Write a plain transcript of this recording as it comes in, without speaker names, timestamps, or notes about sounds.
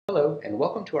and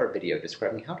welcome to our video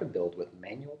describing how to build with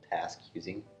manual tasks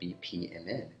using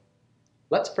BPMN.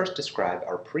 Let's first describe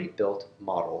our pre-built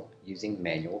model using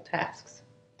manual tasks.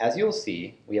 As you'll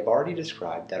see, we have already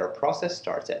described that our process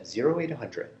starts at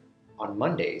 0800 on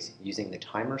Mondays using the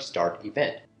timer start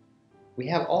event. We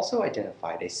have also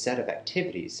identified a set of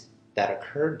activities that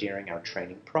occur during our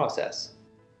training process.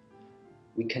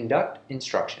 We conduct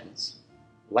instructions,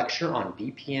 lecture on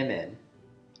BPMN,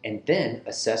 and then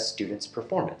assess students'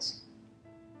 performance.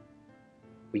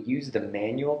 We use the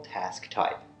manual task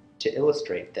type to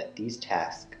illustrate that these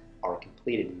tasks are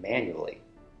completed manually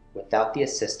without the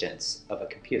assistance of a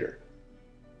computer.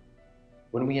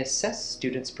 When we assess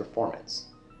students' performance,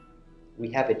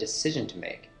 we have a decision to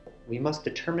make. We must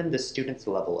determine the student's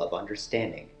level of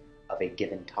understanding of a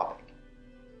given topic.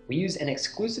 We use an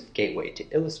exclusive gateway to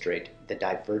illustrate the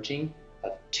diverging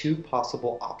of two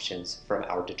possible options from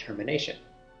our determination.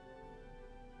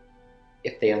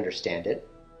 If they understand it,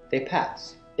 they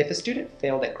pass. If a student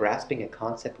failed at grasping a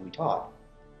concept we taught,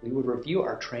 we would review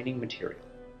our training material.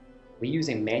 We use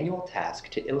a manual task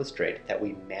to illustrate that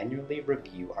we manually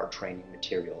review our training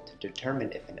material to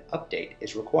determine if an update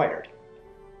is required.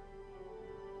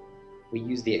 We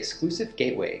use the exclusive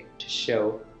gateway to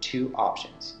show two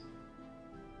options.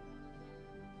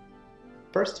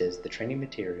 First is the training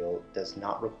material does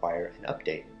not require an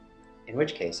update, in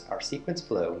which case our sequence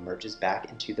flow merges back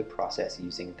into the process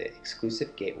using the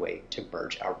exclusive gateway to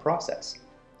merge our process.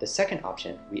 The second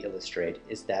option we illustrate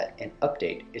is that an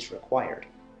update is required.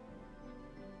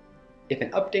 If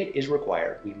an update is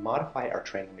required, we modify our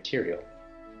training material.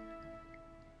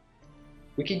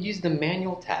 We can use the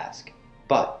manual task,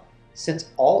 but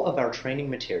since all of our training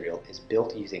material is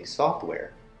built using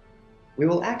software, we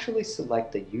will actually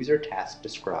select the user task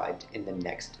described in the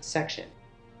next section.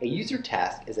 A user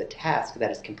task is a task that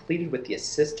is completed with the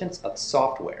assistance of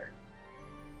software.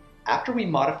 After we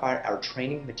modify our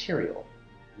training material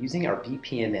using our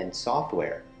BPMN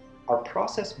software, our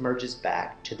process merges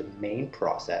back to the main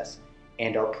process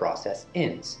and our process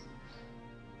ends.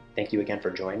 Thank you again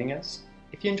for joining us.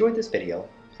 If you enjoyed this video,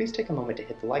 please take a moment to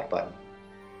hit the like button.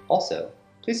 Also,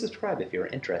 please subscribe if you are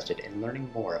interested in learning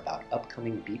more about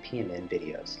upcoming BPMN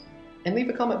videos. And leave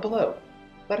a comment below.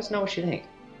 Let us know what you think.